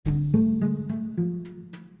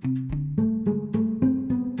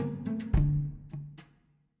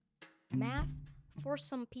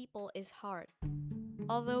some people is hard.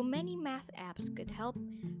 Although many math apps could help,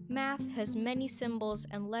 math has many symbols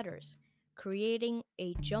and letters, creating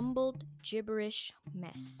a jumbled, gibberish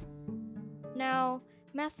mess. Now,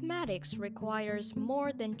 mathematics requires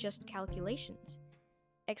more than just calculations.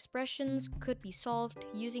 Expressions could be solved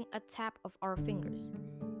using a tap of our fingers.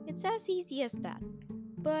 It's as easy as that.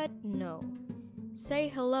 But no. Say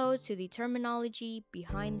hello to the terminology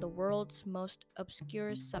behind the world's most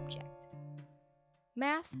obscure subject.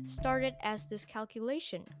 Math started as this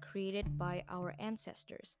calculation created by our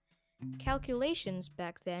ancestors. Calculations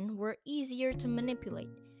back then were easier to manipulate,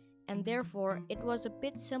 and therefore it was a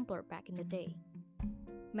bit simpler back in the day.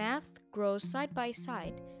 Math grows side by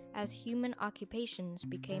side as human occupations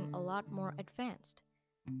became a lot more advanced.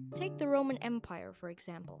 Take the Roman Empire, for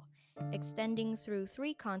example. Extending through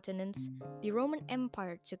 3 continents, the Roman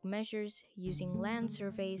Empire took measures using land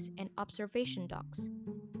surveys and observation docks.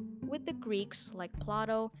 With the Greeks like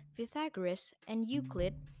Plato, Pythagoras, and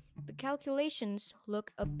Euclid, the calculations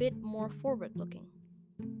look a bit more forward looking.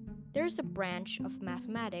 There's a branch of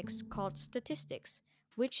mathematics called statistics,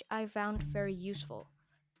 which I found very useful.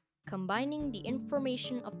 Combining the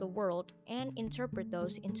information of the world and interpret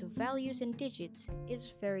those into values and digits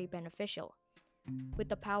is very beneficial. With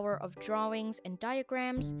the power of drawings and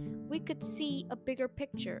diagrams, we could see a bigger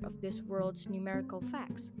picture of this world's numerical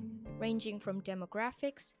facts, ranging from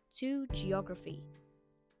demographics to geography.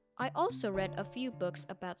 I also read a few books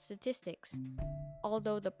about statistics.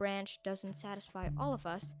 Although the branch doesn't satisfy all of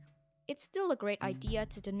us, it's still a great idea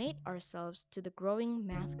to donate ourselves to the growing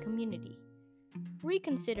math community.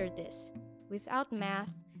 Reconsider this. Without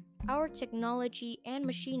math, our technology and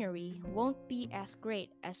machinery won't be as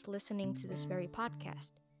great as listening to this very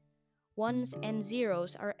podcast. Ones and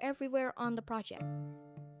zeros are everywhere on the project.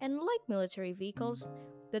 And like military vehicles,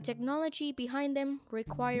 the technology behind them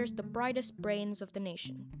requires the brightest brains of the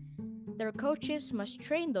nation. Their coaches must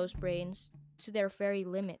train those brains to their very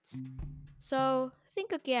limits. So,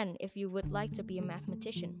 think again if you would like to be a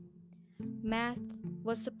mathematician. Math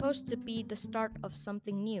was supposed to be the start of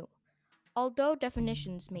something new. Although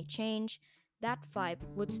definitions may change, that vibe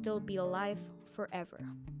would still be alive forever.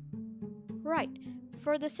 Right,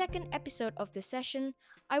 for the second episode of this session,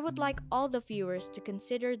 I would like all the viewers to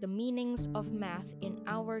consider the meanings of math in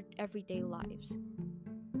our everyday lives.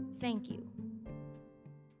 Thank you.